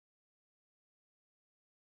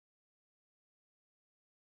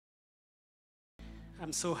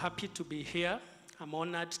I'm so happy to be here. I'm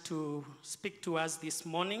honored to speak to us this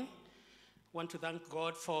morning. I want to thank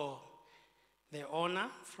God for the honor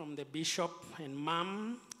from the bishop and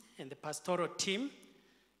mom and the pastoral team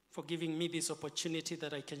for giving me this opportunity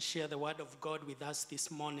that I can share the word of God with us this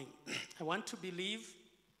morning. I want to believe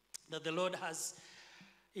that the Lord has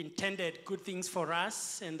intended good things for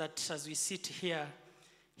us, and that as we sit here,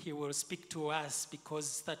 he will speak to us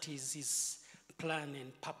because that is his plan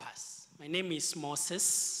and purpose. My name is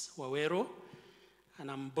Moses Waweru,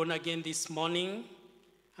 and I'm born again this morning.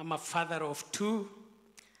 I'm a father of two,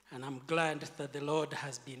 and I'm glad that the Lord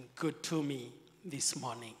has been good to me this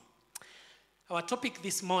morning. Our topic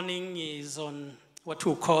this morning is on what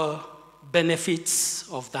we call benefits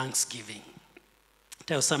of Thanksgiving.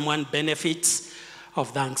 Tell someone, benefits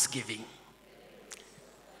of Thanksgiving.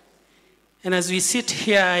 And as we sit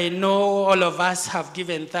here, I know all of us have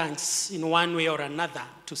given thanks in one way or another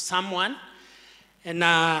to someone. And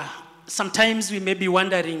sometimes we may be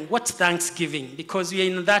wondering, what's Thanksgiving? Because we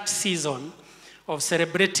are in that season of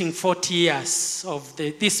celebrating 40 years of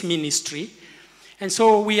this ministry. And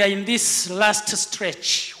so we are in this last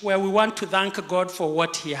stretch where we want to thank God for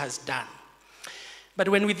what he has done. But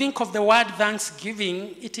when we think of the word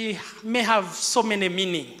Thanksgiving, it may have so many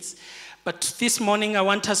meanings. But this morning I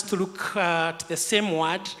want us to look at the same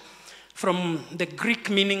word from the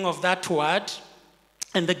Greek meaning of that word.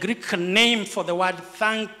 And the Greek name for the word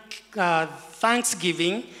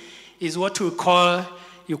thanksgiving is what we call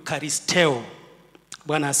Eucharisteo.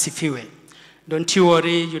 Bwana asifiwe. Don't you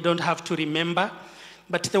worry, you don't have to remember.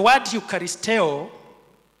 But the word Eucharisteo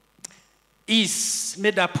is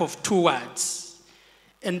made up of two words.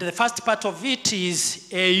 And the first part of it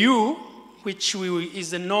is EU, which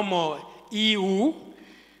is the normal EU,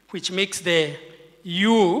 which makes the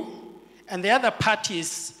U. And the other part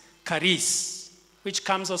is charis, which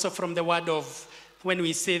comes also from the word of, when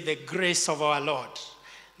we say the grace of our Lord.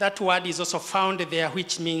 That word is also found there,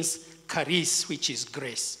 which means charis, which is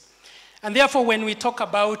grace. And therefore, when we talk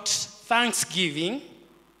about thanksgiving,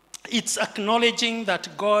 it's acknowledging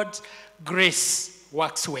that God's grace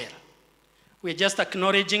works well. We're just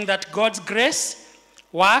acknowledging that God's grace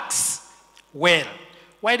works well.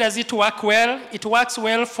 Why does it work well? It works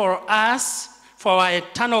well for us, for our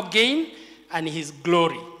eternal gain and his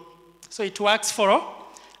glory. So it works for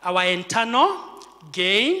our internal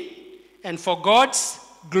gain and for God's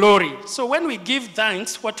glory. So when we give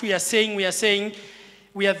thanks, what we are saying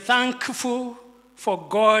we are thankful for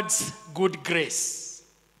God's good grace.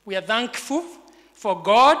 We are thankful for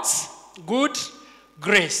God's good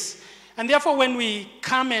grace. And therefore, when we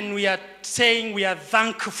come and we are saying we are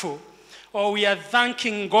thankful, or we are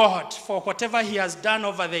thanking God for whatever he has done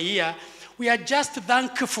over the year, we are just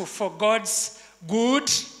thankful for God's good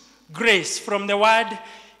grace, from the word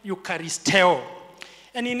Eucharisteo.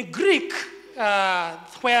 And in Greek,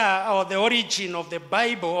 or the origin of the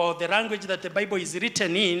Bible, or the language that the Bible is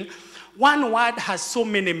written in, one word has so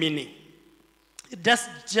many meanings. It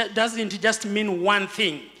doesn't just mean one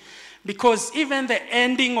thing. Because even the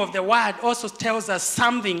ending of the word also tells us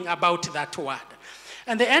something about that word.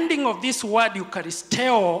 And the ending of this word,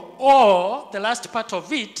 Eucharisteo, or the last part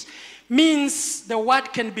of it, means the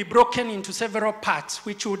word can be broken into several parts,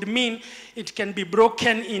 which would mean it can be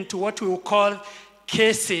broken into what we will call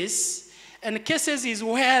cases. And cases is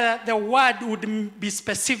where the word would be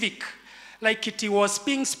specific, like it was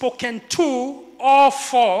being spoken to or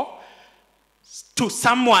for, to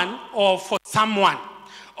someone or for someone.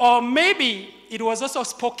 Or maybe it was also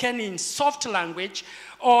spoken in soft language,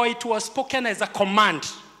 or it was spoken as a command.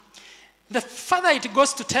 The further it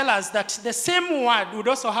goes to tell us that the same word would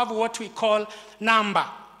also have what we call number.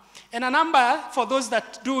 And a number, for those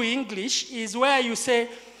that do English, is where you say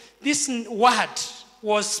this word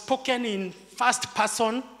was spoken in first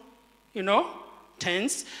person,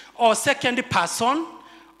 tense, or second person,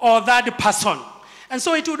 or third person. And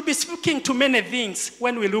so it would be speaking to many things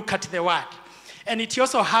when we look at the word. And it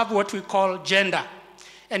also have what we call gender.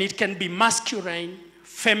 And it can be masculine,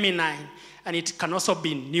 feminine, and it can also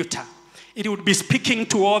be neuter. It would be speaking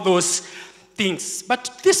to all those things.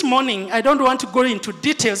 But this morning, I don't want to go into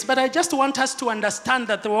details, but I just want us to understand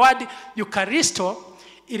that the word Eucharisto,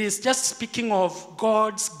 it is just speaking of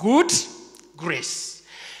God's good grace.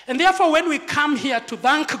 And therefore, when we come here to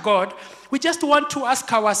thank God, we just want to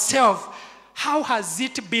ask ourselves, how has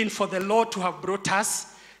it been for the Lord to have brought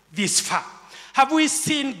us this far? Have we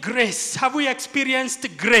seen grace? Have we experienced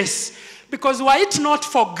grace? Because were it not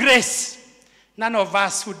for grace, none of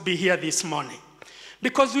us would be here this morning.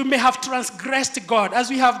 Because we may have transgressed God. As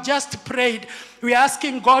we have just prayed, we are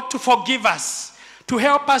asking God to forgive us, to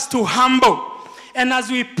help us to humble, And as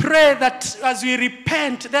we pray, that as we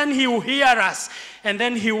repent, then he will hear us. And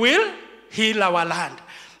then he will heal our land.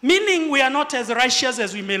 Meaning we are not as righteous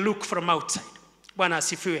as we may look from outside. Bwana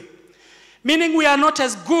asifiwe. Meaning we are not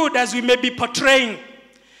as good as we may be portraying.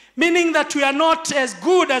 Meaning that we are not as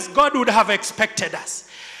good as God would have expected us.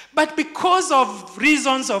 But because of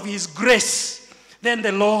reasons of his grace, then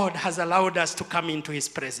the Lord has allowed us to come into his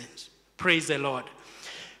presence. Praise the Lord.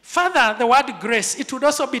 Further, the word grace, it would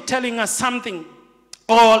also be telling us something,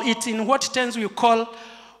 or it's in what tense we call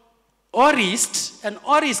aorist. And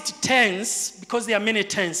aorist tense, because there are many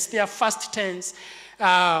tense, there are past tense,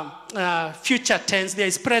 future tense, there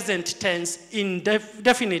is present tense,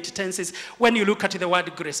 indefinite tenses when you look at the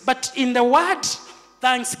word grace. But in the word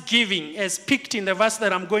thanksgiving, as picked in the verse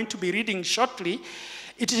that I'm going to be reading shortly,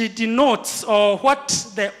 it denotes, or what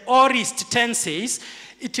the aorist tense is,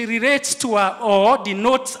 it relates to or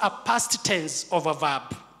denotes a past tense of a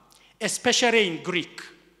verb, especially in Greek,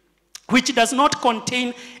 which does not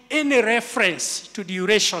contain any reference to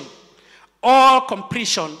duration or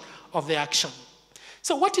completion of the action.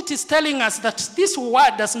 So what it is telling us that this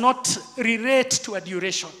word does not relate to a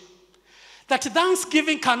duration. That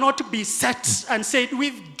thanksgiving cannot be set and said,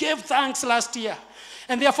 we gave thanks last year,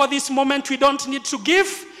 and therefore this moment we don't need to give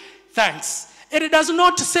thanks. It does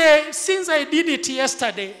not say, since I did it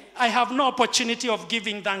yesterday, I have no opportunity of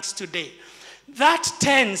giving thanks today. That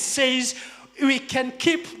tense says we can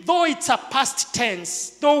keep, though it's a past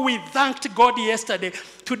tense, though we thanked God yesterday,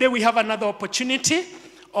 today we have another opportunity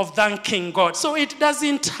of thanking God. So it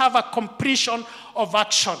doesn't have a completion of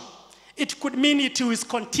action. It could mean it is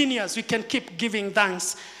continuous. We can keep giving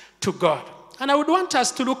thanks to God. And I would want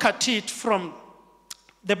us to look at it from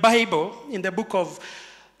the Bible in the book of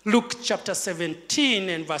Luke chapter 17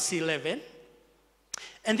 and verse 11.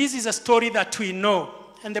 And this is a story that we know.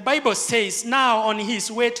 And the Bible says, now on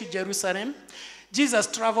his way to Jerusalem, Jesus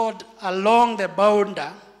traveled along the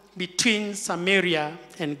border between Samaria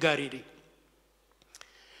and Galilee.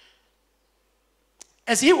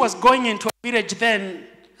 As he was going into a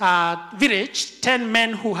village, 10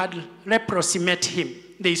 men who had leprosy met him.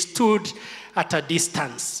 They stood at a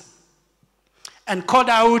distance and called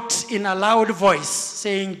out in a loud voice,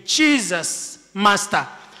 saying, Jesus, Master,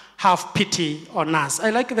 have pity on us. I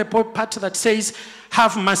like the part that says,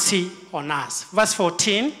 have mercy on us. Verse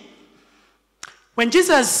 14. When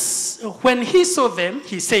he saw them,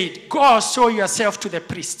 he said, go show yourself to the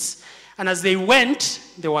priests. And as they went,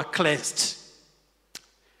 they were cleansed.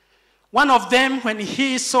 One of them, when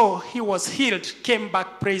he saw he was healed, came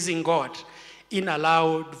back praising God in a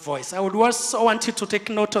loud voice. I would also want you to take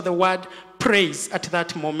note of the word praise at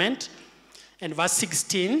that moment. And verse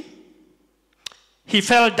 16, he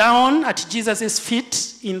fell down at Jesus'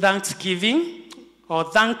 feet in thanksgiving, or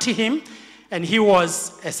thanked him, and he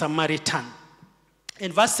was a Samaritan.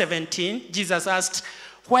 In verse 17, Jesus asked,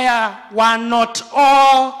 where were not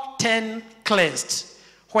all 10 cleansed?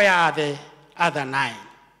 Where are the other 9?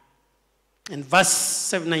 In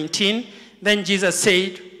verse 19, then Jesus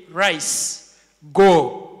said, rise,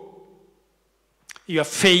 go. Your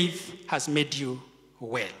faith has made you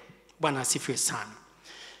well. Bwana asifiwe sana.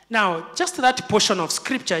 Now, just that portion of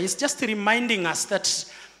scripture is just reminding us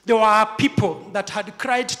that there were people that had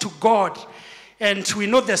cried to God. And we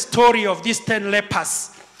know the story of these 10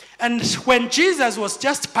 lepers. And when Jesus was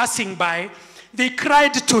just passing by, they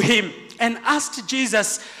cried to him and asked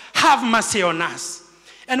Jesus, have mercy on us.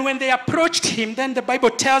 And when they approached him, then the Bible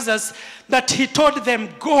tells us that he told them,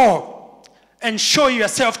 go and show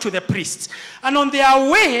yourself to the priests. And on their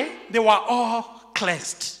way, they were all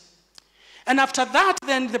cleansed. And after that,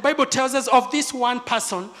 then the Bible tells us of this one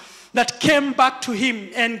person that came back to him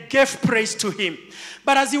and gave praise to him.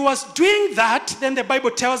 But as he was doing that, then the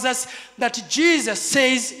Bible tells us that Jesus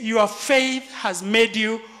says, your faith has made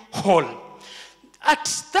you whole.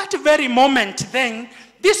 At that very moment, then,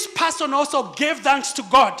 this person also gave thanks to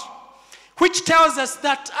God, which tells us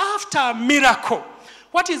that after a miracle,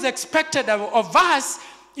 what is expected of us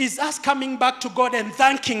is us coming back to God and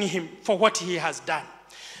thanking him for what he has done.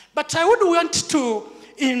 But I would want to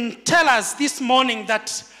tell us this morning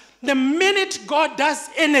that the minute God does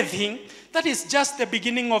anything, that is just the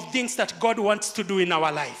beginning of things that God wants to do in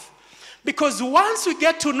our life. Because once we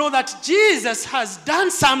get to know that Jesus has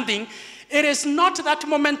done something, it is not that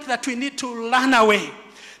moment that we need to run away,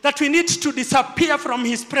 that we need to disappear from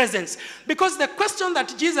his presence. Because the question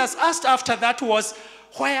that Jesus asked after that was,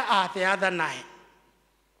 where are the other 9?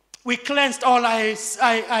 We cleansed all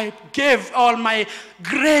I gave, all my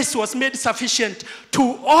grace was made sufficient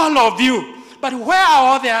to all of you. But where are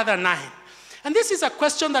all the other 9? And this is a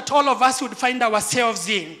question that all of us would find ourselves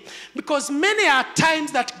in. Because many are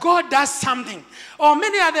times that God does something. Or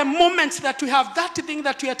many are the moments that we have that thing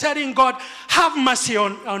that we are telling God, have mercy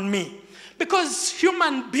on me. Because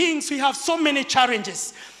human beings, we have so many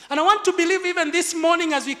challenges. And I want to believe even this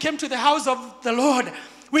morning as we came to the house of the Lord,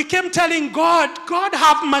 we came telling God, God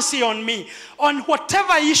have mercy on me, on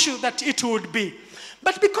whatever issue that it would be.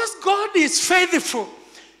 But because God is faithful,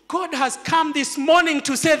 God has come this morning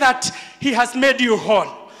to say that he has made you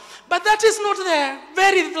whole. But that is not the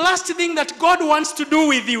very last thing that God wants to do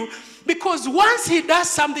with you. Because once he does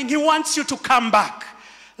something, he wants you to come back.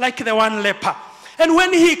 Like the one leper. And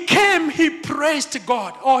when he came, he praised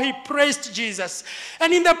God. Or he praised Jesus.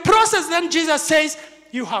 And in the process, then Jesus says,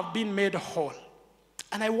 you have been made whole.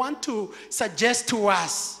 And I want to suggest to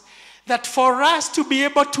us that for us to be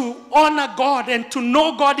able to honor God and to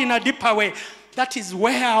know God in a deeper way, that is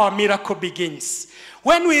where our miracle begins.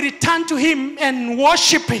 When we return to him and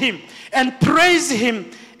worship him and praise him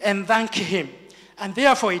and thank him. And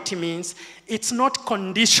therefore it means it's not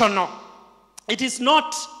conditional. It is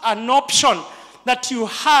not an option that you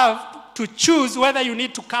have to choose whether you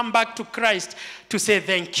need to come back to Christ to say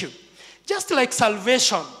thank you. Just like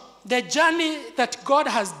salvation, the journey that God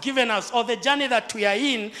has given us, or the journey that we are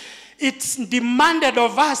in, it's demanded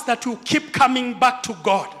of us that we keep coming back to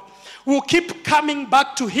God. We'll keep coming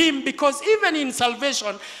back to him, because even in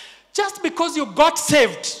salvation, just because you got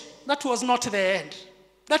saved, that was not the end.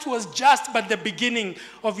 That was just but the beginning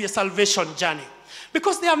of your salvation journey.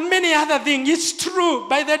 Because there are many other things. It's true,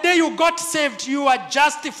 by the day you got saved, you are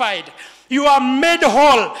justified. You are made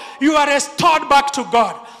whole. You are restored back to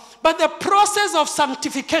God. But the process of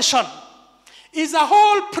sanctification is a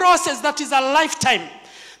whole process that is a lifetime.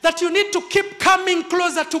 That you need to keep coming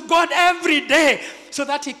closer to God every day, so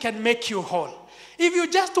that he can make you whole. If you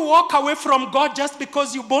just walk away from God just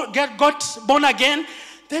because you got born again,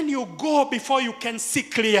 then you go before you can see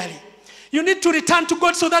clearly. You need to return to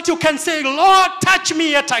God so that you can say, Lord, touch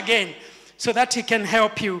me yet again, so that he can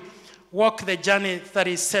help you walk the journey that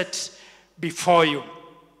is set before you.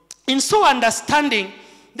 In so understanding,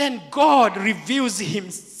 then God reveals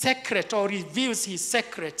his secret, or reveals his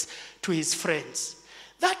secrets to his friends.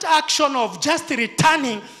 That action of just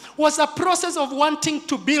returning was a process of wanting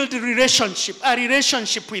to build a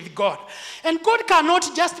relationship with God. And God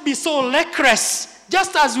cannot just be so lecherous,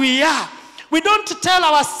 just as we are. We don't tell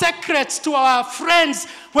our secrets to our friends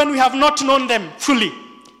when we have not known them fully.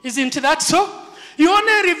 Isn't that so? You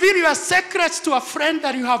only reveal your secrets to a friend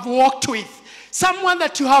that you have walked with, someone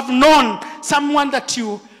that you have known, someone that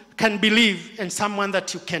you can believe, and someone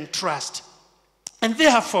that you can trust. And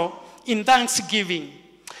therefore, in thanksgiving,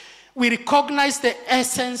 we recognize the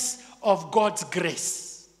essence of God's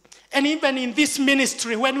grace. And even in this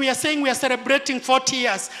ministry, when we are saying we are celebrating 40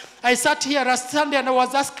 years, I sat here last Sunday and I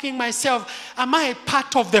was asking myself, am I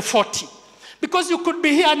part of the 40? Because you could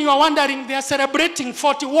be here and you are wondering, they are celebrating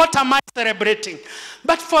 40, what am I celebrating?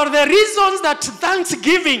 But for the reasons that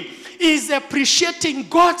thanksgiving is appreciating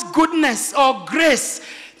God's goodness or grace,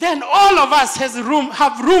 then all of us have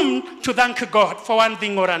room to thank God for one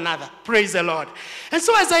thing or another. Praise the Lord. And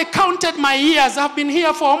so as I counted my years, I've been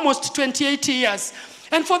here for almost 28 years.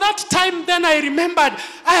 And for that time, then I remembered,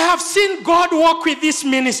 I have seen God walk with this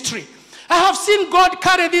ministry. I have seen God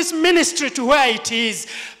carry this ministry to where it is.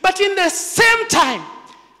 But in the same time,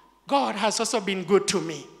 God has also been good to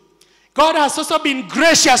me. God has also been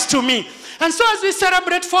gracious to me. And so as we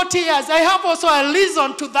celebrate 40 years, I have also a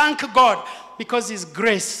reason to thank God, because his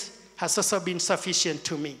grace has also been sufficient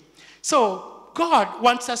to me. So God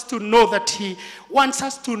wants us to know that he wants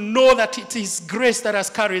us to know that it is grace that has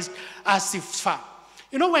carried us far.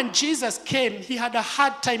 You know, when Jesus came, he had a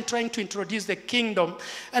hard time trying to introduce the kingdom.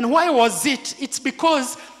 And why was it? It's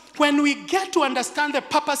because when we get to understand the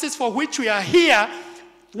purposes for which we are here,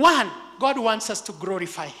 one, God wants us to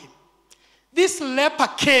glorify him. This leper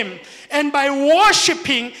came, and by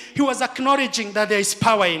worshiping, he was acknowledging that there is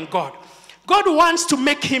power in God. God wants to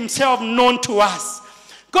make himself known to us.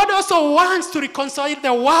 God also wants to reconcile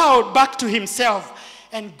the world back to himself.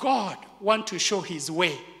 And God wants to show his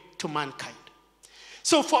way to mankind.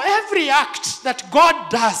 So for every act that God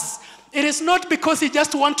does, it is not because he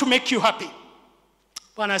just wants to make you happy.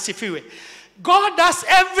 God does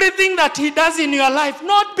everything that he does in your life,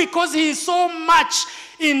 not because he is so much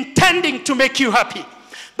intending to make you happy,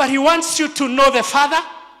 but he wants you to know the Father.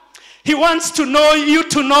 He wants to know you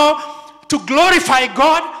to glorify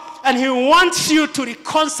God, and he wants you to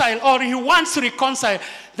reconcile, or he wants to reconcile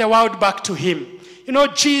the world back to him. You know,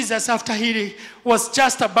 Jesus, after he was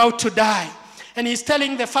just about to die, and he's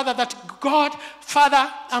telling the Father that God, Father,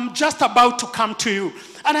 I'm just about to come to you.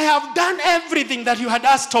 And I have done everything that you had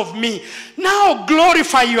asked of me. Now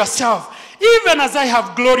glorify yourself, even as I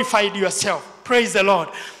have glorified yourself. Praise the Lord.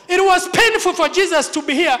 It was painful for Jesus to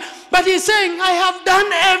be here, but he's saying, I have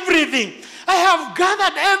done everything. I have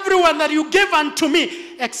gathered everyone that you gave unto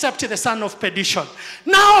me, except the son of perdition.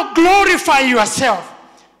 Now glorify yourself.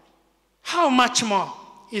 How much more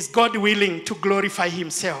is God willing to glorify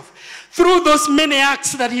himself through those many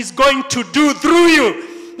acts that he's going to do through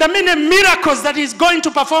you, the many miracles that he's going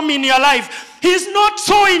to perform in your life? He's not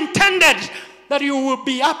so intended that you will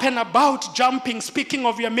be up and about, jumping, speaking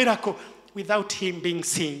of your miracle, without him being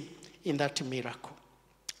seen in that miracle.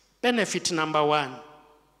 Benefit number one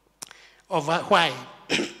of why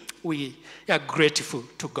we are grateful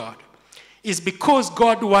to God is because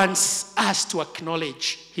God wants us to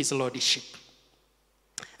acknowledge his lordship.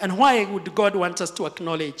 And why would God want us to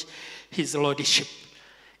acknowledge his lordship?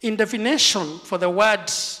 In definition for the word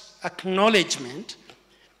acknowledgement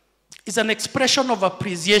is an expression of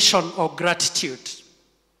appreciation or gratitude.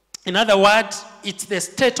 In other words, it's the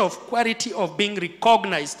state of quality of being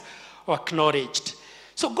recognized or acknowledged.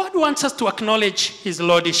 So God wants us to acknowledge his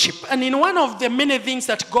lordship. And in one of the many things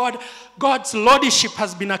that God's lordship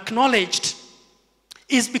has been acknowledged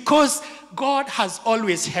is because God has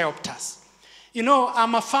always helped us. You know,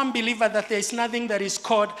 I'm a firm believer that there is nothing that is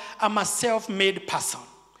called, I'm a self-made person.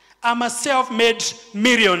 I'm a self-made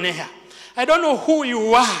millionaire. I don't know who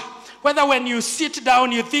you are. Whether when you sit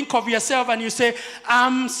down, you think of yourself and you say,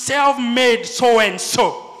 I'm self-made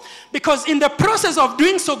so-and-so. Because in the process of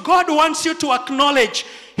doing so, God wants you to acknowledge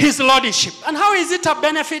his lordship. And how is it a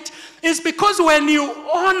benefit? It's because when you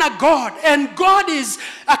honor God and God is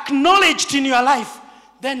acknowledged in your life,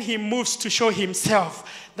 then he moves to show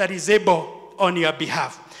himself that is able on your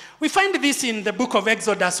behalf. We find this in the book of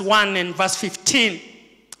Exodus 1 and verse 15.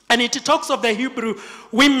 And it talks of the Hebrew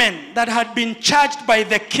women that had been charged by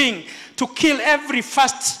the king to kill every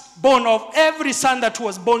firstborn of every son that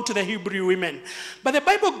was born to the Hebrew women. But the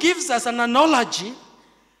Bible gives us an analogy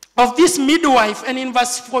of this midwife. And in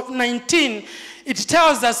verse 19, it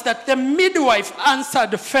tells us that the midwife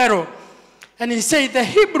answered Pharaoh. And he said, the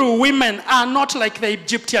Hebrew women are not like the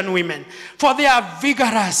Egyptian women, for they are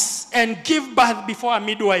vigorous and give birth before a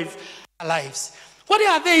midwife arrives. What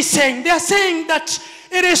are they saying? They are saying that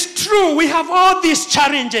it is true, we have all these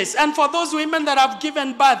challenges. And for those women that have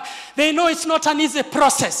given birth, they know it's not an easy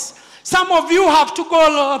process. Some of you have to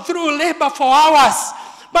go through labor for hours.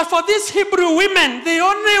 But for these Hebrew women, they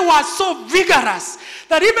only were so vigorous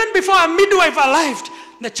that even before a midwife arrived,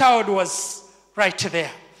 the child was right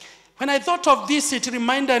there. When I thought of this, it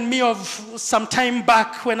reminded me of some time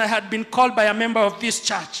back when I had been called by a member of this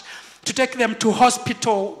church to take them to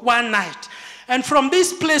hospital one night. And from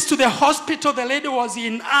this place to the hospital, the lady was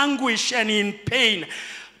in anguish and in pain.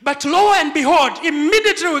 But lo and behold,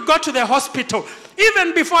 immediately we got to the hospital.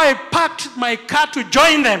 Even before I parked my car to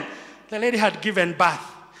join them, the lady had given birth.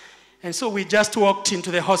 And so we just walked into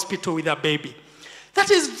the hospital with a baby. That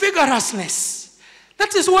is vigorousness.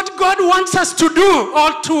 That is what God wants us to do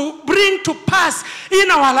or to bring to pass in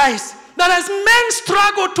our lives. That as men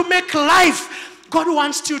struggle to make life, God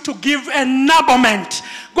wants you to give enablement.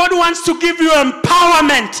 God wants to give you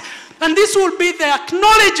empowerment. And this will be the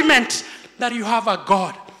acknowledgement that you have a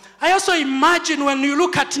God. I also imagine when you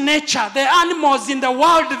look at nature, the animals in the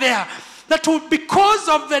world there, that will, because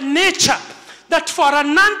of the nature, that for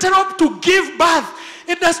an antelope to give birth,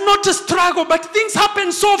 it does not struggle, but things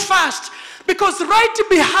happen so fast. Because right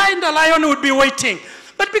behind a lion would be waiting.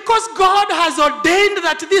 But because God has ordained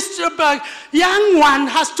that this young one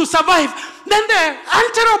has to survive, then the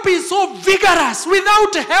antelope is so vigorous,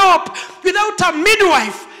 without help, without a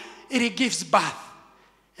midwife, it gives birth.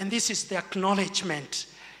 And this is the acknowledgement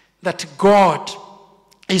that God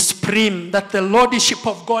is supreme, that the lordship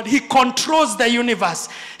of God, he controls the universe.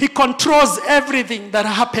 He controls everything that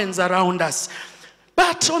happens around us.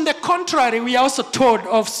 But on the contrary, we are also told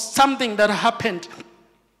of something that happened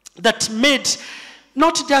that made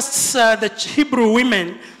not just the Hebrew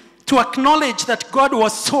women to acknowledge that God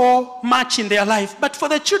was so much in their life, but for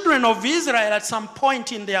the children of Israel at some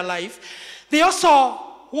point in their life, they also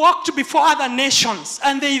walked before other nations,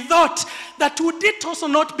 and they thought that would it also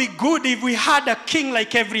not be good if we had a king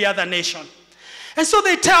like every other nation? And so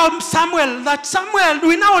they tell Samuel that, Samuel,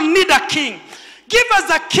 we now need a king. Give us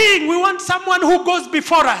a king. We want someone who goes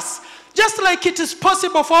before us. Just like it is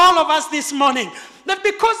possible for all of us this morning, that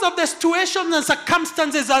because of the situations and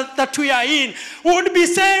circumstances that we are in, we would be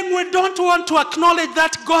saying we don't want to acknowledge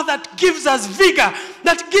that God that gives us vigor,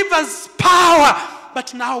 that gives us power,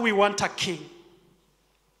 but now we want a king.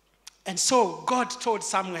 And so God told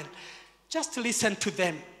Samuel, just listen to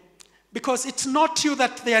them. Because it's not you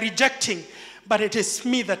that they are rejecting, but it is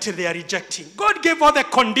me that they are rejecting. God gave all the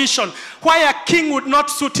condition why a king would not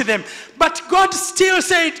suit them. But God still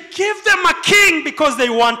said, give them a king because they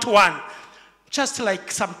want one. Just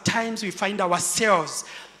like sometimes we find ourselves,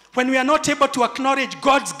 when we are not able to acknowledge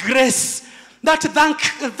God's grace, that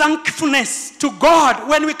thankfulness to God,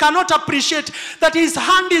 when we cannot appreciate that his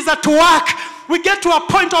hand is at work, we get to a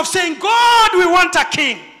point of saying, God, we want a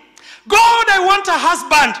king. God, I want a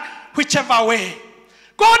husband, whichever way.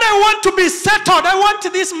 God, I want to be settled. I want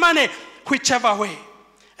this money, whichever way.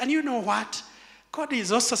 And you know what? God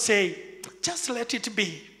is also saying, just let it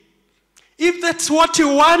be. If that's what you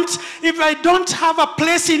want, if I don't have a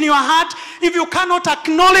place in your heart, if you cannot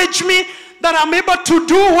acknowledge me, that I'm able to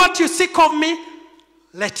do what you seek of me,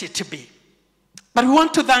 let it be. But we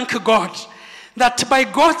want to thank God that by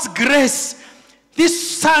God's grace,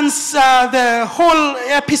 these sons, the whole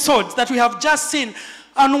episode that we have just seen,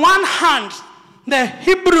 on one hand, the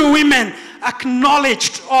Hebrew women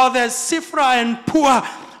acknowledged, or the Sifra and Pua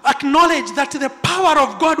acknowledged that the power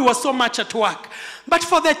of God was so much at work. But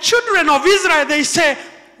for the children of Israel, they say,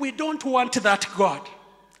 we don't want that God.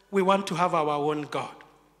 We want to have our own God.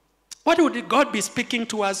 What would God be speaking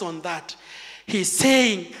to us on that? He's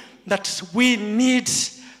saying that we need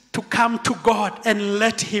to come to God and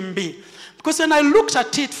let him be. Because when I looked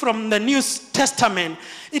at it from the New Testament,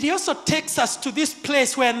 it also takes us to this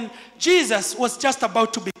place when Jesus was just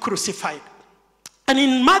about to be crucified. And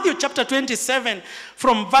in Matthew chapter 27,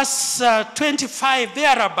 from verse 25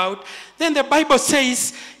 thereabout, then the Bible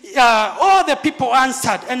says, all the people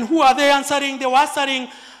answered. And who are they answering? They were answering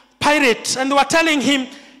Pilate, and they were telling him,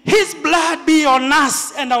 his blood be on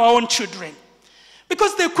us and our own children.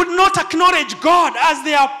 Because they could not acknowledge God, as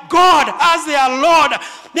their Lord.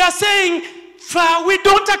 They are saying, we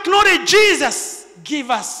don't acknowledge Jesus. Give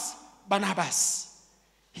us Barnabas.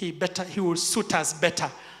 He will suit us better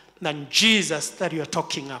than Jesus that you are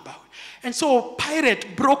talking about. And so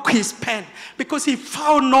Pilate broke his pen because he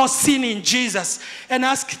found no sin in Jesus, and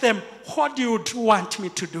asked them, what do you want me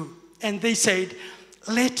to do? And they said,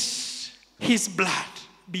 let his blood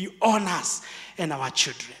be on us and our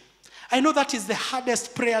children. I know that is the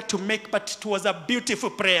hardest prayer to make, but it was a beautiful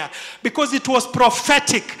prayer because it was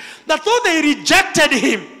prophetic. That though they rejected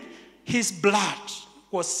him, his blood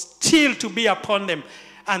was still to be upon them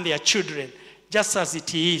and their children, just as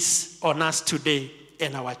it is on us today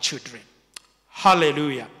and our children.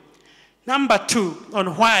 Hallelujah. Number 2,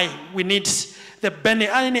 on why we need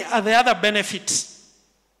the other benefits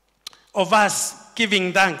of us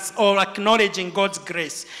giving thanks or acknowledging God's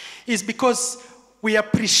grace, is because we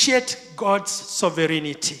appreciate God's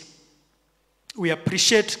sovereignty. We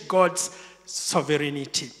appreciate God's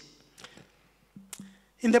sovereignty.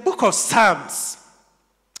 In the book of Psalms,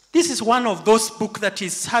 this is one of those books that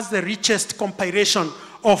has the richest compilation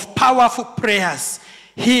of powerful prayers,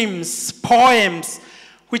 hymns, poems,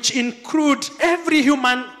 which include every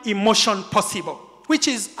human emotion possible, which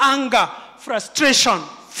is anger, frustration,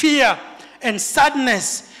 fear, and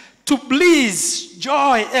sadness, to bliss,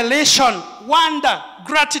 joy, elation, wonder,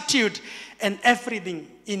 gratitude, and everything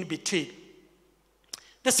in between.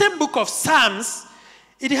 The same book of Psalms,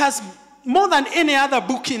 it has more than any other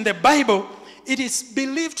book in the Bible. It is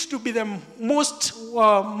believed to be the most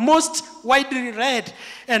widely read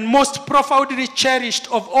and most profoundly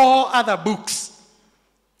cherished of all other books.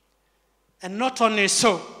 And not only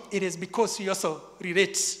so, it is because we also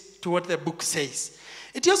relate to what the book says.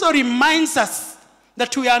 It also reminds us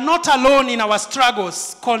that we are not alone in our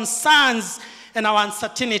struggles, concerns, and our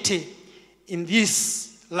uncertainty in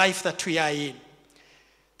this life that we are in.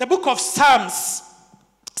 The book of Psalms,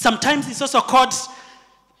 sometimes it's also called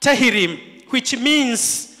Tehillim, which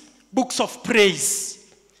means books of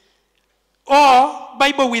praise, or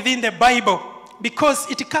Bible within the Bible, because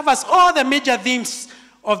it covers all the major themes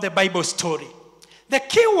of the Bible story. The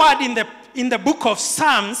key word in the book of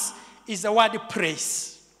Psalms is the word praise.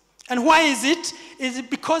 And why is it? Is it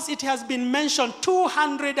because it has been mentioned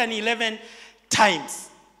 211 times.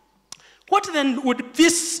 What then would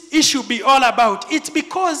this issue be all about? It's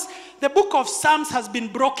because the book of Psalms has been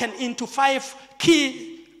broken into 5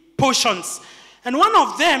 key portions. And one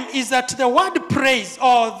of them is that the word praise,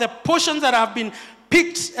 or the portions that have been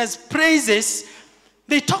picked as praises,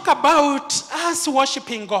 they talk about us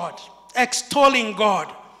worshiping God, extolling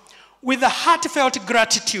God with a heartfelt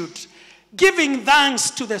gratitude, giving thanks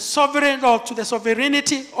to the sovereign or to the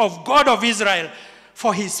sovereignty of God of Israel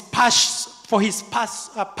for his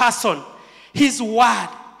person, his word,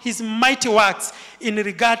 his mighty works in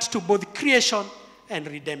regard to both creation and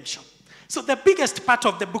redemption. So the biggest part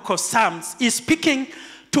of the book of Psalms is speaking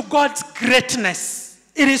to God's greatness.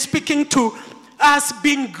 It is speaking to us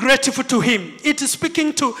being grateful to him. It is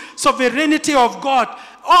speaking to sovereignty of God,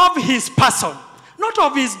 of his person, not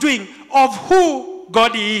of his doing, of who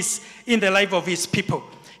God is in the life of his people.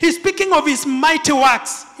 He's speaking of his mighty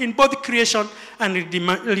works in both creation and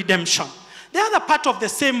redemption. The other part of the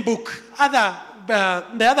same book, the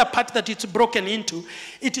other part that it's broken into,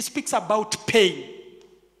 it speaks about pain.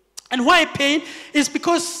 And why pain? Is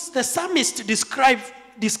because the psalmist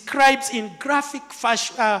describes in graphic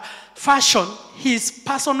fashion his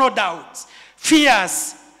personal doubts,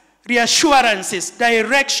 fears, reassurances,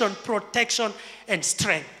 direction, protection, and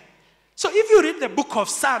strength. So if you read the book of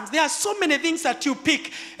Psalms, there are so many things that you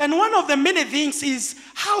pick. And one of the many things is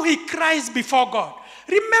how he cries before God.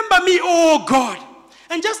 Remember me, oh God.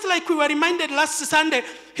 And just like we were reminded last Sunday,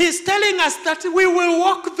 he's telling us that we will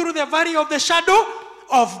walk through the valley of the shadow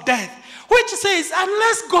of death. Which says,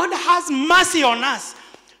 unless God has mercy on us,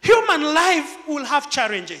 human life will have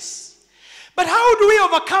challenges. But how do we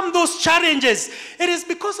overcome those challenges? It is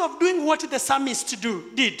because of doing what the psalmist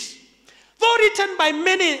did. Though written by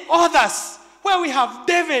many others, where we have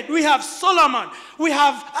David, we have Solomon, we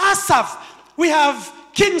have Asaph, we have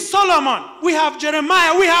King Solomon, we have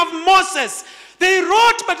Jeremiah, we have Moses. They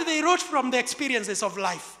wrote, but they wrote from the experiences of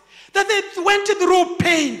life. That they went through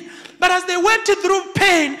pain. But as they went through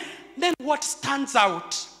pain, then what stands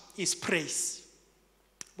out is praise.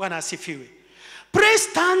 Praise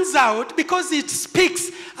stands out because it speaks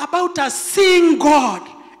about us seeing God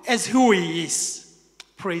as who he is.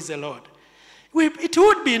 Praise the Lord. It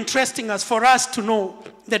would be interesting for us to know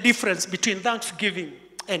the difference between thanksgiving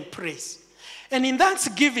and praise. And in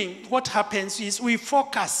thanksgiving, what happens is we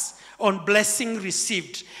focus on blessing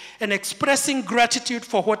received and expressing gratitude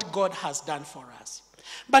for what God has done for us.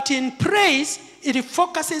 But in praise, it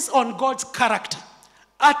focuses on God's character,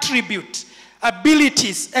 attribute,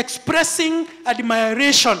 abilities, expressing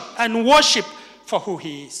admiration and worship for who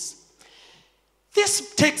he is.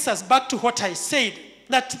 This takes us back to what I said,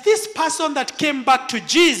 that this person that came back to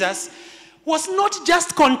Jesus was not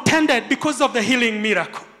just contented because of the healing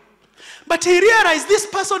miracle. But he realized this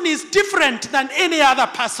person is different than any other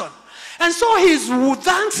person. And so his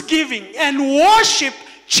thanksgiving and worship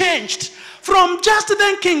changed from just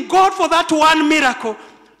thanking God for that one miracle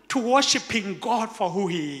to worshiping God for who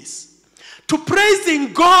he is, to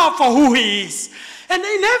praising God for who he is. And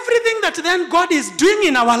in everything that then God is doing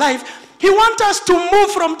in our life, he wants us to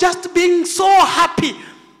move from just being so happy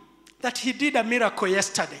that he did a miracle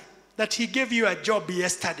yesterday, that he gave you a job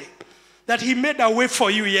yesterday, that he made a way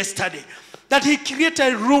for you yesterday, that he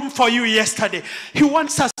created room for you yesterday. He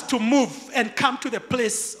wants us to move and come to the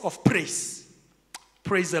place of praise.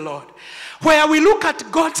 Praise the Lord. Where we look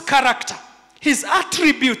at God's character, his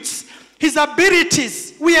attributes, his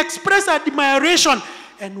abilities, we express admiration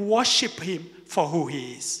and worship him for who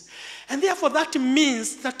he is. And therefore that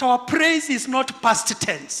means that our praise is not past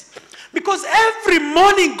tense. Because every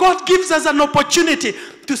morning God gives us an opportunity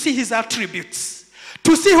to see his attributes,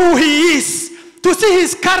 to see who he is, to see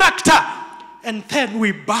his character. And then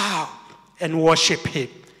we bow and worship him.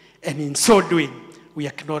 And in so doing, we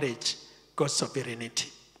acknowledge God's sovereignty.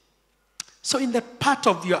 So in the part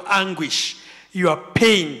of your anguish, your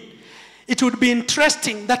pain, it would be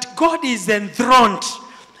interesting that God is enthroned.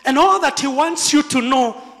 And all that he wants you to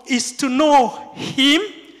know is to know him,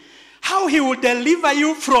 how he will deliver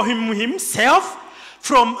you from himself,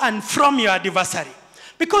 from your adversary.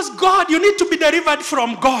 Because God, you need to be delivered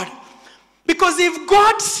from God. Because if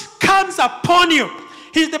God comes upon you,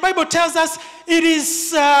 the Bible tells us it is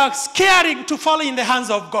scaring to fall in the hands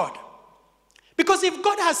of God. Because if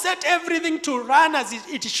God has set everything to run as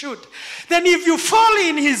it should, then if you fall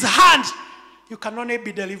in his hand, you can only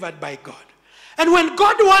be delivered by God. And when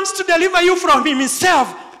God wants to deliver you from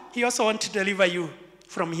himself, he also wants to deliver you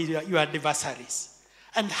from your adversaries.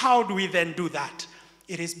 And how do we then do that?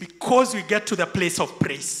 It is because we get to the place of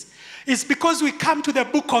praise. It's because we come to the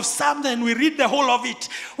book of Psalms and we read the whole of it.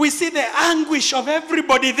 We see the anguish of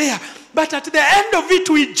everybody there. But at the end of it,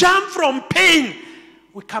 we jump from pain.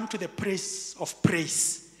 We come to the place of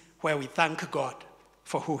praise where we thank God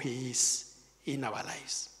for who he is in our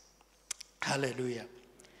lives. Hallelujah.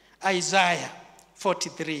 Isaiah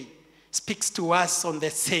 43 speaks to us on the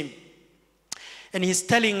same. And he's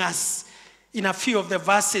telling us in a few of the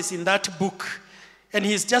verses in that book, and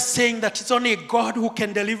he's just saying that it's only God who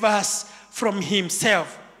can deliver us from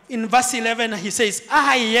himself. In verse 11, he says,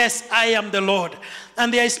 yes, I am the Lord,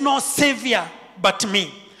 and there is no Savior but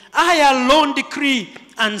me. I alone decree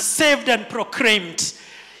and saved and proclaimed.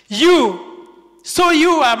 So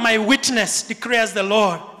you are my witness, declares the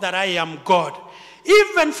Lord, that I am God.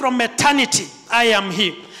 Even from eternity, I am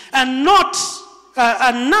He. And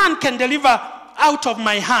none can deliver out of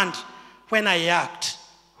my hand. When I act,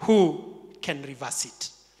 who can reverse it?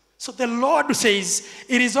 So the Lord says,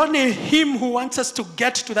 it is only Him who wants us to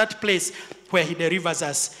get to that place where He delivers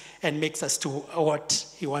us and makes us to what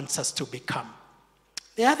He wants us to become.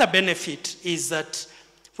 The other benefit is that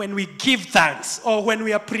when we give thanks or when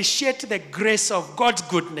we appreciate the grace of God's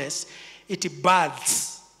goodness, it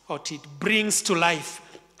births or it brings to life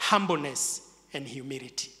humbleness and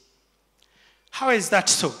humility. How is that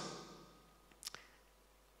so?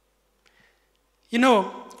 You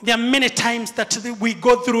know, there are many times that we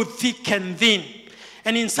go through thick and thin.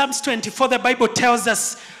 And in Psalms 24, the Bible tells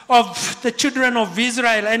us of the children of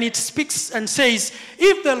Israel, and it speaks and says,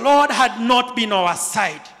 if the Lord had not been on our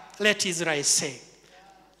side, let Israel say.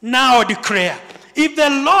 Now declare, if the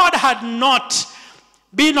Lord had not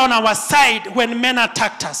been on our side when men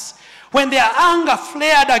attacked us, when their anger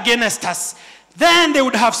flared against us, then they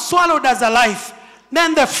would have swallowed us alive.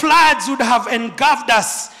 Then the floods would have engulfed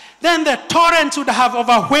us. Then the torrents would have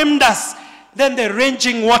overwhelmed us. Then the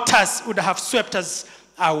raging waters would have swept us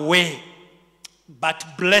away. But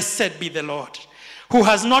blessed be the Lord, who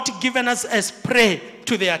has not given us as prey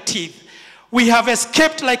to their teeth. We have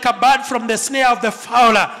escaped like a bird from the snare of the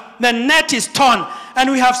fowler. The net is torn,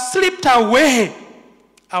 and we have slipped away.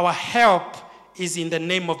 Our help is in the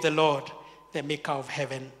name of the Lord, the maker of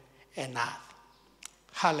heaven and earth.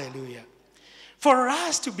 Hallelujah. For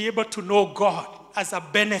us to be able to know God as a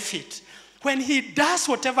benefit, when He does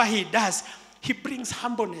whatever He does, He brings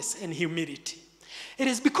humbleness and humility. It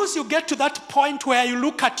is because you get to that point where you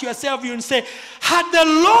look at yourself and say, had the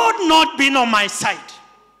Lord not been on my side,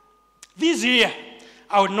 this year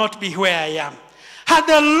I would not be where I am. Had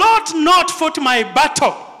the Lord not fought my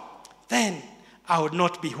battle, then I would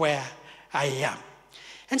not be where I am.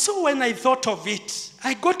 And so when I thought of it,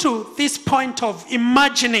 I got to this point of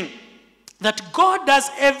imagining that God does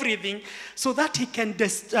everything so that He can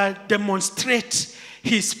demonstrate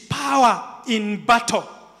His power in battle.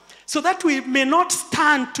 So that we may not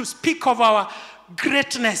stand to speak of our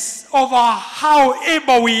greatness, of how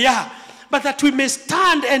able we are, but that we may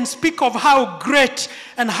stand and speak of how great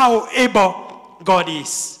and how able God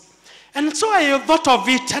is. And so I thought of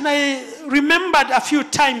it, and I remembered a few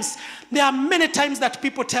times. There are many times that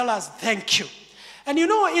people tell us, thank you. And you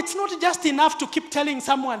know, it's not just enough to keep telling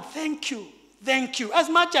someone, thank you, as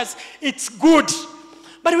much as it's good.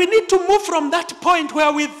 But we need to move from that point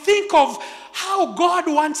where we think of how God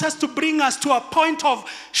wants us to bring us to a point of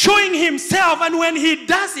showing Himself. And when He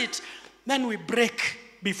does it, then we break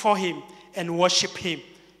before Him and worship Him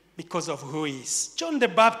because of who He is. John the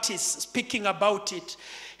Baptist, speaking about it,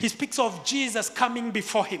 he speaks of Jesus coming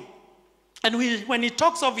before Him. And when he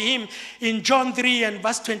talks of Him in John 3 and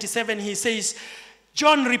verse 27, he says,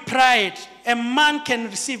 John replied, a man can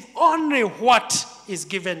receive only what is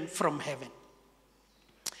given from heaven.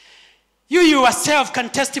 You yourself can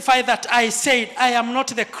testify that I said, I am not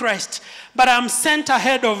the Christ, but I am sent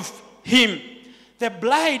ahead of Him. The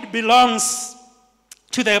bride belongs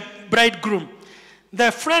to the bridegroom.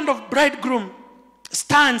 The friend of bridegroom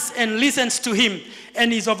stands and listens to him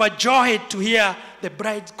and is overjoyed to hear the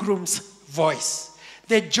bridegroom's voice.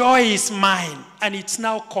 The joy is mine, and it's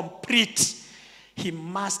now complete. He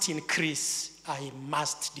must increase, I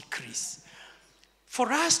must decrease. For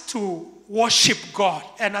us to worship God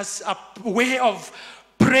and as a way of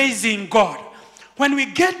praising God, when we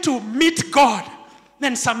get to meet God,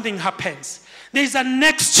 then something happens. There is an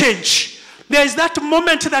exchange. There is that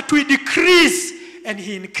moment that we decrease and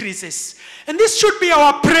He increases. And this should be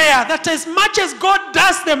our prayer, that as much as God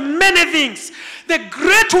does the many things, the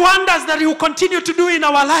great wonders that He will continue to do in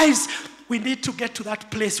our lives, we need to get to that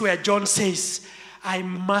place where John says, I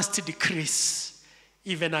must decrease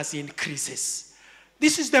even as He increases.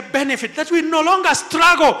 This is the benefit, that we no longer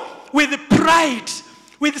struggle with pride,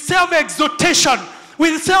 with self-exaltation,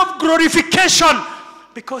 with self-glorification,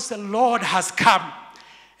 because the Lord has come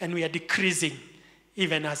and we are decreasing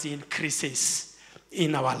even as He increases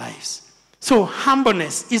in our lives. So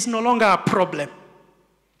humbleness is no longer a problem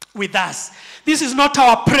with us. This is not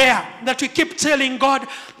our prayer that we keep telling God,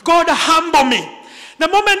 God, humble me. The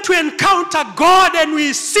moment we encounter God and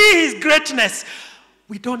we see His greatness,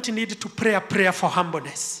 we don't need to pray a prayer for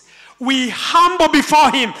humbleness. We humble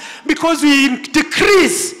before Him because we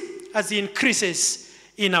decrease as He increases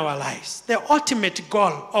in our lives. The ultimate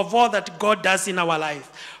goal of all that God does in our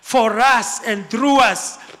life for us and through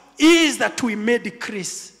us is that we may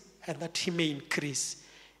decrease and that He may increase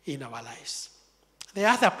in our lives. The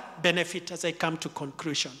other benefit, as I come to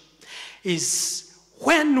conclusion, is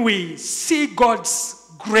when we see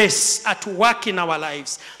God's grace at work in our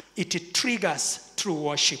lives, it triggers true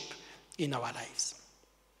worship in our lives.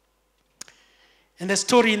 And the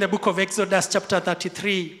story in the book of Exodus chapter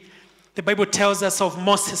 33, the Bible tells us of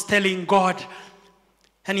Moses telling God,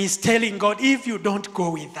 and he's telling God, if you don't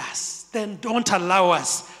go with us, then don't allow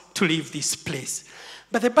us to leave this place.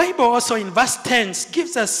 But the Bible also in verse 10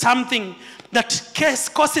 gives us something that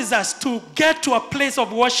causes us to get to a place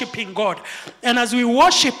of worshiping God. And as we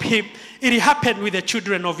worship him, it happened with the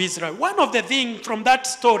children of Israel. One of the things from that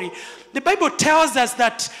story, the Bible tells us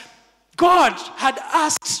that God had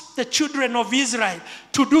asked the children of Israel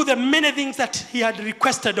to do the many things that he had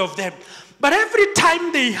requested of them. But every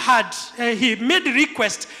time he made a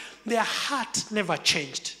request, their heart never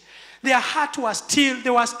changed. Their heart was still,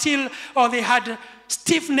 they had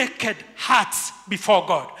stiff-necked hearts before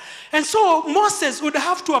God. And so Moses would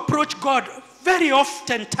have to approach God very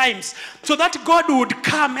often times so that God would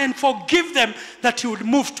come and forgive them, that he would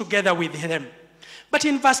move together with them. But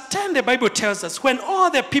in verse 10, the Bible tells us, when all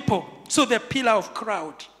the people saw the pillar of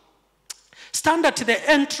cloud stand at the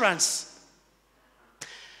entrance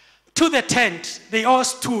to the tent, they all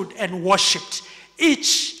stood and worshipped,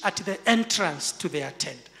 each at the entrance to their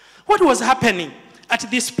tent. What was happening at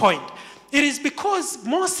this point? It is because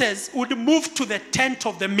Moses would move to the tent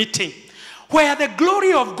of the meeting, where the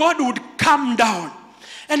glory of God would come down.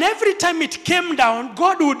 And every time it came down,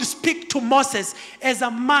 God would speak to Moses as a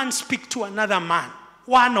man speaks to another man,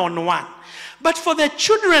 one-on-one. But for the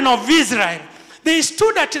children of Israel, they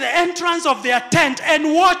stood at the entrance of their tent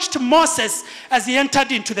and watched Moses as he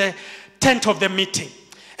entered into the tent of the meeting.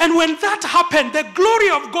 And when that happened, the glory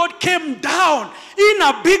of God came down in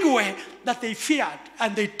a big way that they feared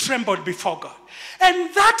and they trembled before God.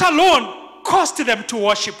 And that alone caused them to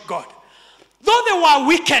worship God. Though they were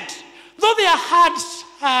wicked, though they had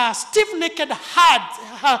stiff-necked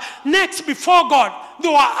necks before God, they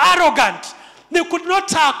were arrogant. They could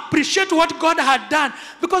not appreciate what God had done,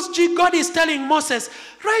 because God is telling Moses,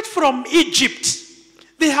 right from Egypt,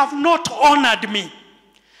 they have not honored me.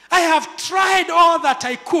 I have tried all that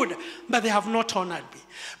I could, but they have not honored me.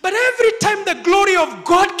 But every time the glory of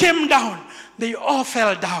God came down, they all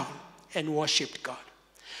fell down and worshipped God.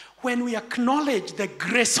 When we acknowledge the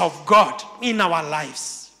grace of God in our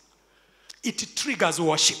lives, it triggers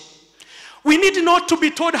worship. We need not to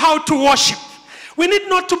be told how to worship. We need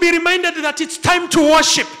not to be reminded that it's time to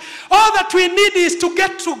worship. All that we need is to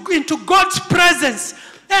get into God's presence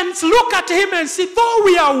and look at him and see, though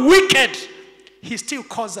we are wicked, he still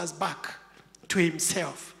calls us back to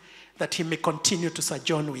himself, that he may continue to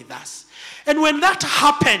sojourn with us. And when that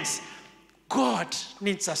happens, God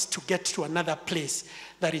needs us to get to another place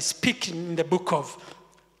that is speaking in the book of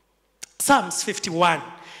Psalms 51.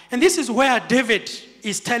 And this is where David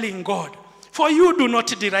is telling God, for you do not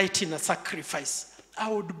delight in a sacrifice,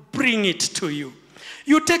 I would bring it to you.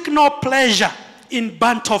 You take no pleasure in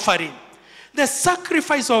burnt offering. The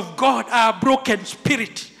sacrifice of God are a broken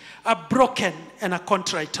spirit, a broken and a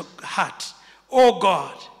contrite heart. Oh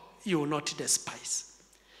God, you will not despise.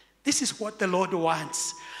 This is what the Lord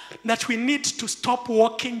wants. That we need to stop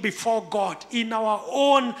walking before God in our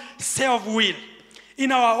own self-will,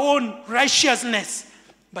 in our own righteousness.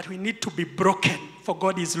 But we need to be broken, for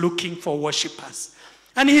God is looking for worshipers.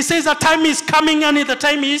 And he says the time is coming, and the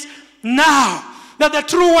time is now, that the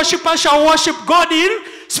true worshiper shall worship God in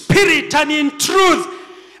spirit and in truth.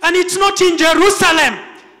 And it's not in Jerusalem,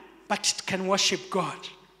 but it can worship God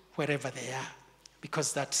wherever they are,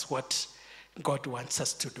 because that's what God wants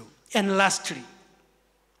us to do. And lastly,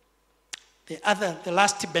 the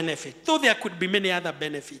last benefit, though there could be many other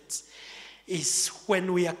benefits, is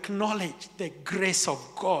when we acknowledge the grace of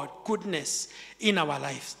God, goodness in our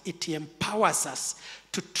lives, it empowers us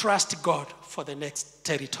to trust God for the next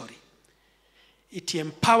territory. It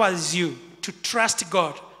empowers you to trust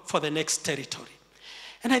God for the next territory.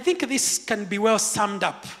 And I think this can be well summed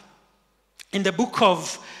up in the book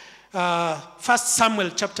of 1 Samuel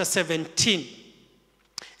chapter 17.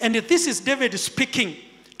 And this is David speaking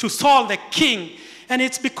to Saul the king, and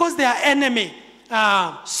it's because their enemy,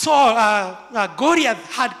 Goliath,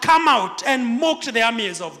 had come out and mocked the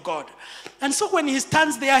armies of God. And so when he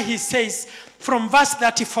stands there, he says, from verse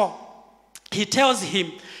 34, he tells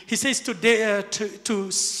him, he says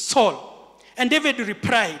to Saul, and David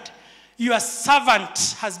replied, your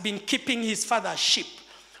servant has been keeping his father's sheep.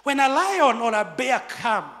 When a lion or a bear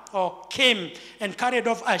came and carried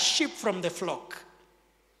off a sheep from the flock,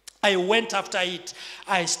 I went after it.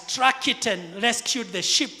 I struck it and rescued the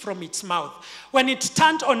sheep from its mouth. When it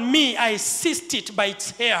turned on me, I seized it by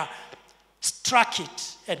its hair, struck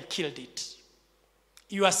it, and killed it.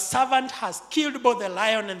 Your servant has killed both the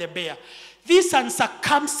lion and the bear. This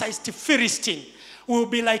uncircumcised Philistine will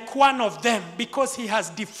be like one of them because he has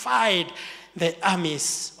defied the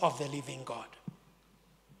armies of the living God.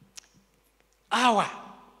 Our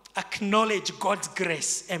acknowledge God's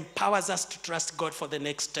grace empowers us to trust God for the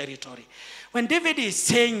next territory. When David is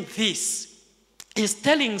saying this, he's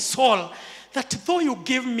telling Saul that though you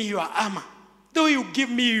give me your armor, though you give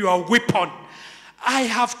me your weapon, I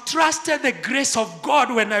have trusted the grace of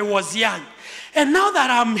God when I was young. And now that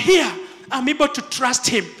I'm here, I'm able to trust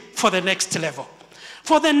him for the next level.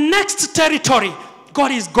 For the next territory,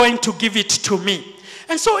 God is going to give it to me.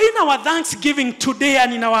 And so in our thanksgiving today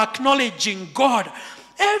and in our acknowledging God,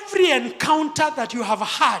 every encounter that you have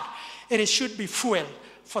had, it should be fuel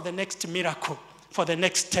for the next miracle, for the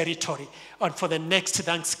next territory, or for the next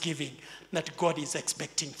thanksgiving that God is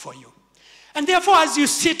expecting for you. And therefore, as you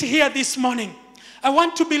sit here this morning, I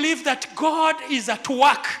want to believe that God is at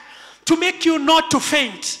work to make you not to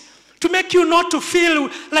faint, to make you not to feel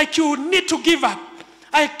like you need to give up.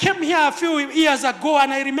 I came here a few years ago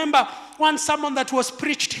and I remember one sermon that was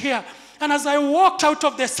preached here. And as I walked out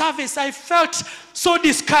of the service, I felt so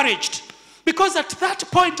discouraged. Because at that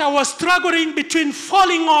point, I was struggling between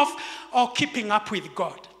falling off or keeping up with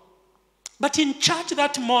God. But in church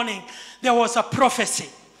that morning, there was a prophecy.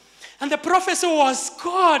 And the prophecy was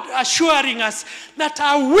God assuring us that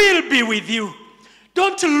I will be with you.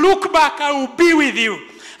 Don't look back, I will be with you.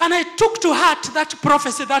 And I took to heart that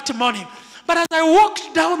prophecy that morning. But as I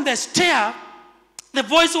walked down the stair, the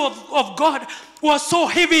voice of God was so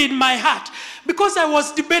heavy in my heart. Because I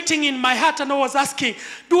was debating in my heart and I was asking,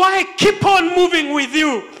 do I keep on moving with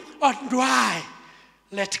you or do I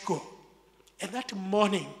let go? And that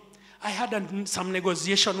morning, I had some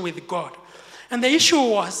negotiation with God. And the issue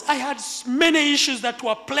was, I had many issues that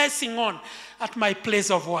were pressing on at my place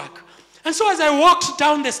of work. And so as I walked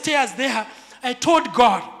down the stairs there, I told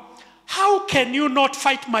God, how can you not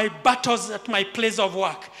fight my battles at my place of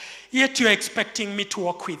work, yet you're expecting me to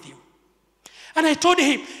walk with you? And I told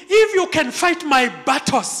him, if you can fight my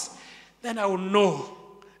battles, then I will know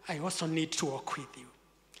I also need to walk with you.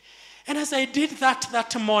 And as I did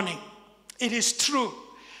that morning, it is true.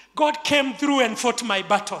 God came through and fought my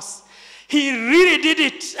battles. He really did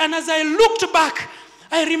it. And as I looked back,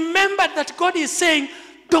 I remembered that God is saying,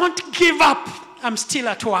 don't give up. I'm still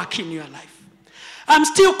at work in your life. I'm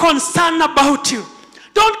still concerned about you.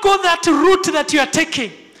 Don't go that route that you are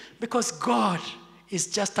taking, because God is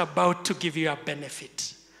just about to give you a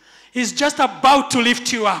benefit. He's just about to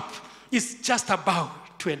lift you up. He's just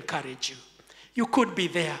about to encourage you. You could be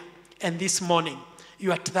there, and this morning,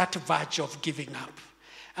 you're at that verge of giving up.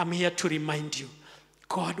 I'm here to remind you,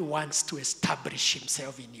 God wants to establish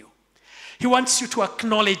himself in you. He wants you to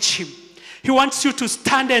acknowledge him. He wants you to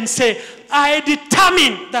stand and say, I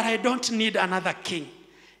determine that I don't need another king.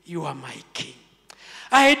 You are my king.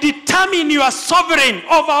 I determine you are sovereign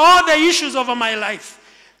over all the issues of my life.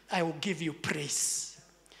 I will give you praise.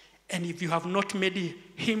 And if you have not made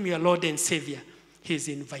him your Lord and Savior, he is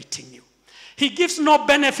inviting you. He gives no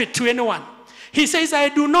benefit to anyone. He says, I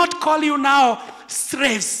do not call you now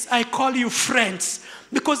slaves. I call you friends,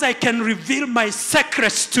 because I can reveal my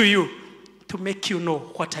secrets to you to make you know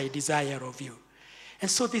what I desire of you.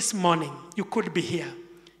 And so this morning, you could be here,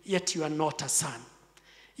 yet you are not a son.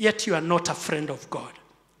 Yet you are not a friend of God.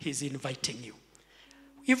 He's inviting you.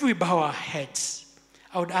 If we bow our heads,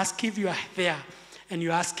 I would ask, if you are there and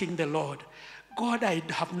you're asking the Lord, God, I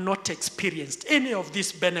have not experienced any of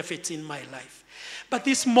these benefits in my life. But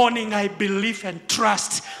this morning I believe and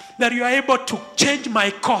trust that you are able to change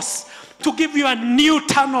my course, to give you a new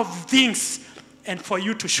turn of things, and for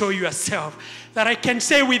you to show yourself. That I can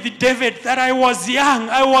say with David that I was young,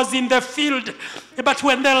 I was in the field, but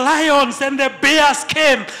when the lions and the bears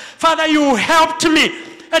came, Father, you helped me.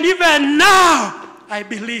 And even now, I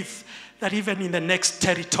believe that even in the next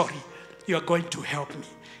territory, you are going to help me.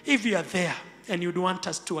 If you are there and you'd want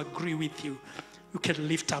us to agree with you, you can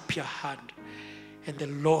lift up your hand and the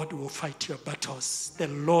Lord will fight your battles. The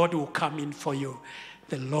Lord will come in for you.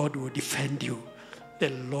 The Lord will defend you. The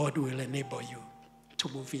Lord will enable you to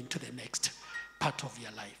move into the next part of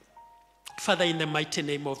your life. Father, in the mighty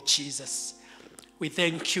name of Jesus, we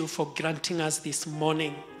thank you for granting us this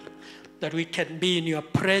morning that we can be in your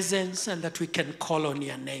presence and that we can call on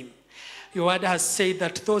your name. Your word has said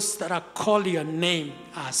that those that are called your name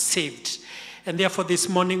are saved. And therefore this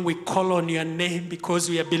morning we call on your name because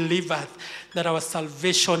we are believers that our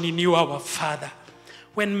salvation in you, our Father.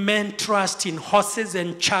 When men trust in horses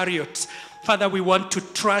and chariots, Father, we want to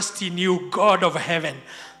trust in you, God of heaven,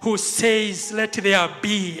 who says, let there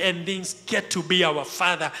be, and things get to be, our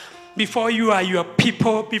Father. Before you are your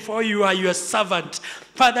people, before you are your servant,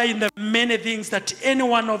 Father, in the many things that any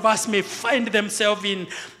one of us may find themselves in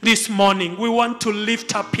this morning, we want to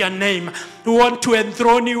lift up your name. We want to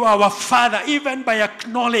enthrone you, our Father, even by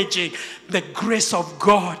acknowledging the grace of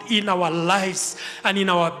God in our lives and in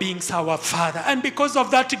our beings, our Father. And because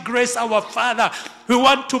of that grace, our Father, we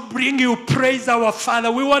want to bring you praise, our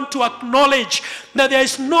Father. We want to acknowledge that there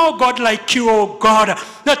is no God like you, O God,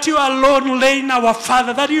 that you alone reign, our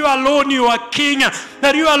Father, that you alone you are King,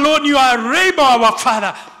 that you alone you are able, our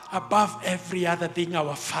Father, above every other thing,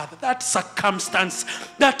 our Father. That circumstance,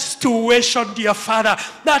 that situation, dear Father,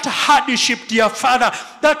 that hardship, dear Father,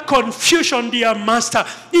 that confusion, dear Master,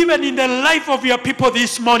 even in the life of your people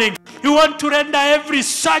this morning, you want to render every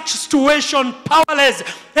such situation powerless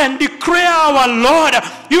and declare, our Lord,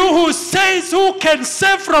 you who says, who can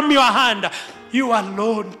save from your hand, you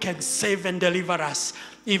alone can save and deliver us,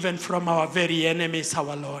 even from our very enemies,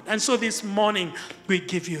 our Lord. And so this morning, we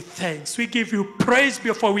give you thanks. We give you praise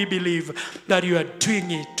before we believe that you are doing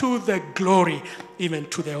it to the glory, even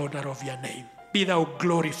to the honor of your name. Be thou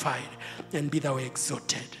glorified and be thou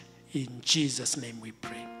exalted. In Jesus' name we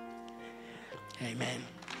pray. Amen.